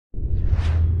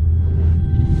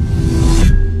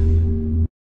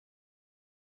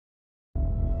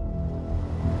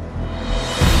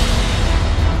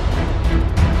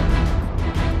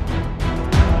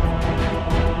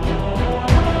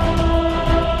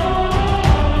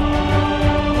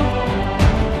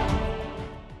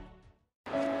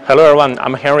Hello everyone,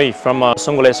 I'm Henry from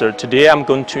SONGU. Today I'm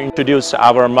going to introduce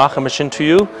our Mach machine to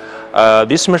you.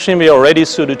 This machine we already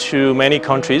sold to many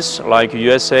countries like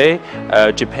USA,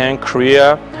 Japan,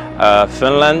 Korea,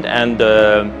 Finland and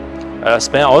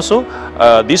Spain also.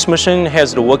 This machine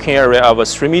has the working area of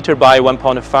 3 meter by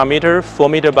 1.5 meter, 4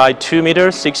 meter by 2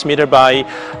 meter, 6 meter by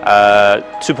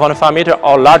 2.5 meter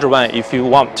or larger one if you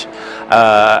want.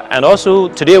 And also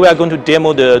today we are going to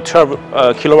demo the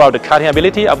 12 kilowatt cutting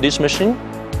ability of this machine.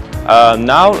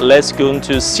 Now let's go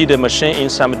to see the machine in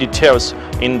some details.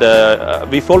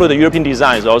 We follow the European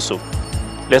designs also.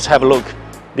 Let's have a look.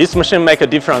 This machine makes a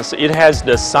difference. It has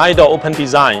the side door open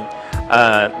design.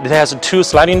 It has 2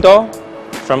 sliding doors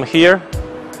from here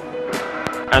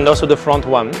and also the front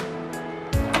one.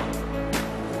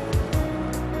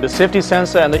 The safety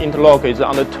sensor and the interlock is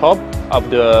on the top of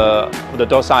the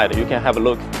door side. You can have a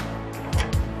look.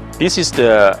 This is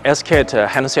the SCAT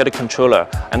handset controller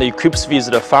and equipped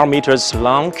with the 5 meters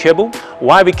long cable.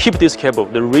 Why we keep this cable?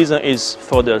 The reason is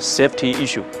for the safety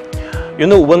issue. You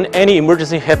know, when any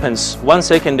emergency happens, 1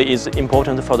 second is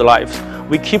important for the life.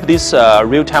 We keep this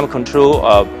real-time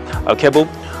control cable.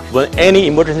 When any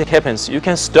emergency happens, you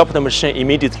can stop the machine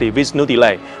immediately with no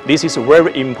delay. This is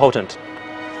very important.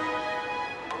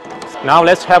 Now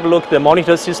let's have a look at the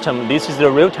monitor system. This is the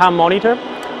real-time monitor.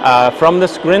 From the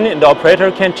screen, the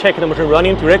operator can check the machine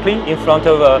running directly in front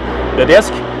of the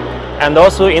desk. And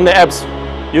also in the apps,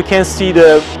 you can see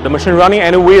the machine running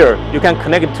anywhere. You can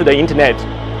connect it to the internet.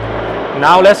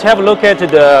 Now let's have a look at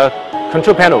the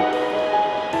control panel.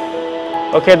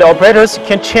 Okay, the operators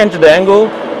can change the angle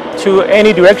to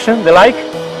any direction they like.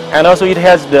 And also it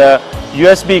has the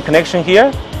USB connection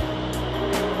here.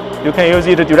 You can use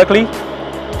it directly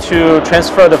to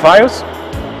transfer the files.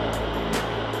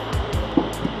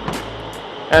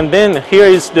 And then here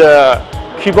is the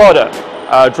keyboard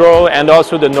drawer and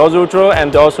also the nozzle drawer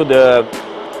and also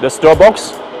the store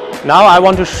box. Now I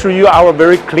want to show you our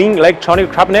very clean electronic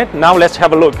cabinet. Now let's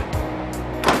have a look.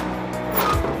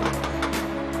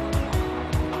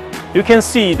 You can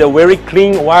see the very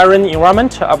clean wiring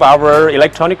environment of our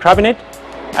electronic cabinet.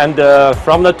 And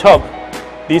from the top,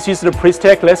 this is the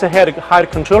prestack laser head height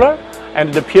controller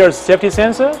and the peer safety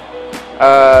sensor.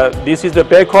 This is the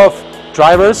back-off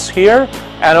drivers here,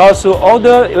 and also all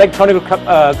the electronic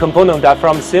components are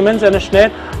from Siemens and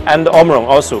Schneider and Omron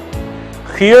also.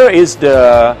 Here is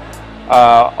the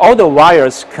all the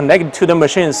wires connected to the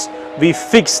machines we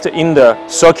fixed in the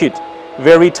socket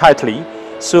very tightly,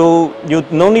 so you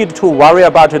no need to worry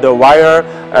about the wire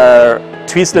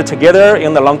twisted together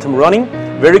in the long-term running.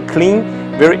 Very clean,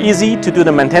 very easy to do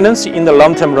the maintenance in the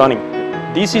long-term running.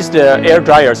 This is the air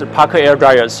dryers, Parker air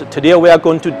dryers. Today we are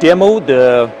going to demo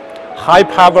the high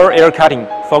power air cutting.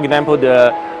 For example,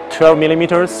 the 12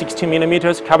 millimeters, 16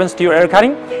 millimeters carbon steel air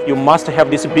cutting. You must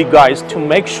have these big guys to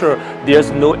make sure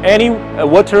there's no any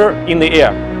water in the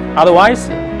air. Otherwise,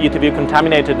 it will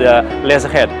contaminate the laser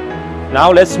head.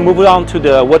 Now let's move on to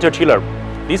the water chiller.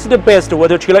 This is the best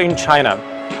water chiller in China.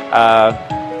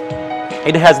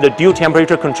 It has the dual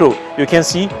temperature control. You can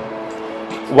see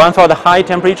one for the high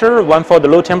temperature, one for the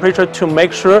low temperature to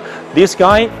make sure this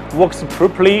guy works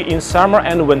properly in summer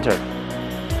and winter.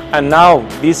 And now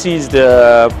this is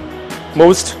the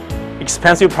most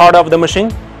expensive part of the machine.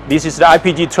 This is the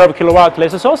IPG 12 kilowatt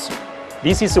laser source.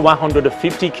 This is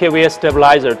 150 kVA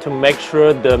stabilizer to make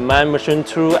sure the man machine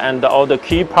tool and all the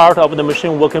key part of the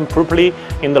machine working properly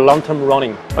in the long-term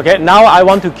running. Okay, now I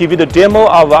want to give you the demo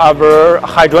of our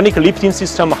hydronic lifting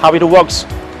system, how it works.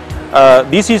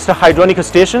 This is the hydronic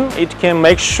station. It can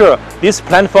make sure these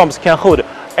platforms can hold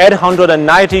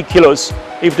 890 kilos.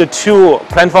 If the 2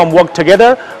 platforms work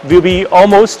together, will be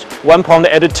almost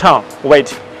 1.8 ton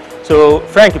weight. So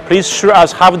Frank, please show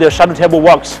us how the shuttle table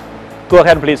works. Go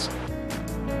ahead, please.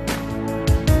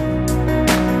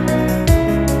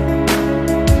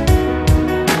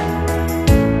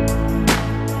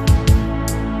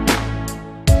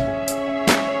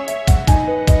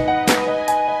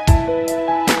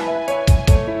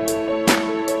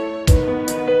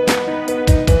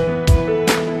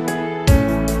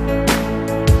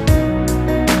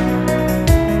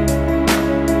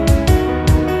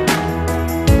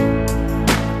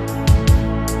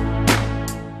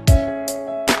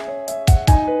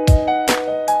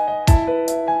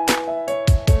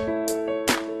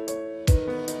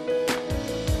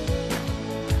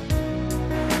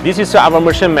 This is our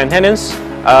machine maintenance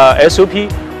SOP,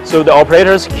 so the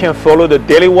operators can follow the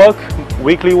daily work,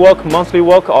 weekly work, monthly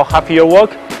work, or half-year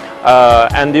work.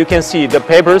 And you can see the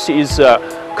papers is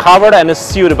covered and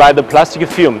sealed by the plastic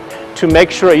film to make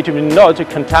sure it will not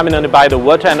contaminated by the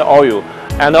water and oil.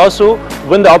 And also,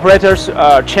 when the operators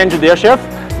change their shift,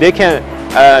 they can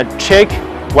check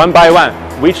one by one,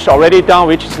 which already done,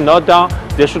 which is not done,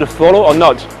 they should follow or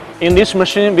not. In this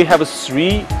machine, we have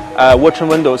 3 watering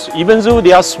windows. Even though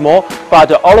they are small,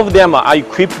 but all of them are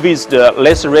equipped with the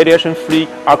less radiation-free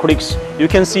acrylics. You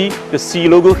can see the C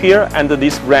logo here and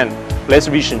this brand, Less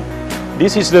Vision.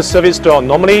 This is the service door.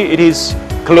 Normally it is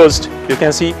closed. You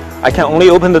can see I can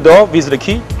only open the door with the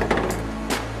key.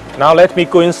 Now let me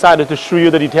go inside to show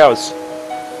you the details.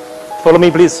 Follow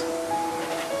me, please.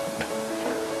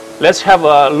 Let's have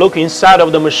a look inside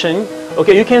of the machine.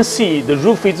 Okay, you can see the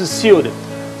roof is sealed,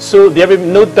 so there will be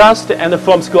no dust and the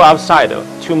foams go outside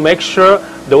to make sure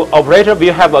the operator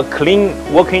will have a clean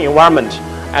working environment.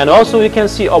 And also you can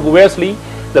see obviously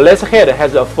the laser head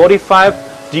has a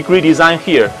 45-degree design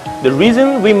here. The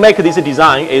reason we make this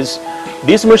design is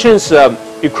this machine is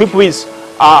equipped with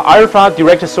alpha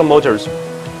direct servo motors,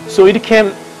 so it can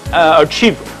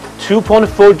achieve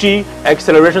 2.4G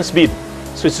acceleration speed,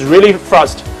 so it's really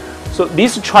fast. So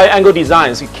these triangle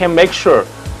designs can make sure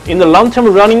in the long term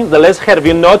running the laser head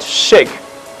will not shake.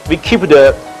 We keep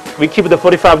the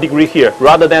 45-degree here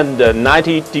rather than the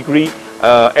 90-degree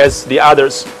as the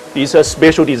others. It's a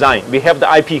special design. We have the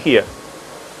IP here.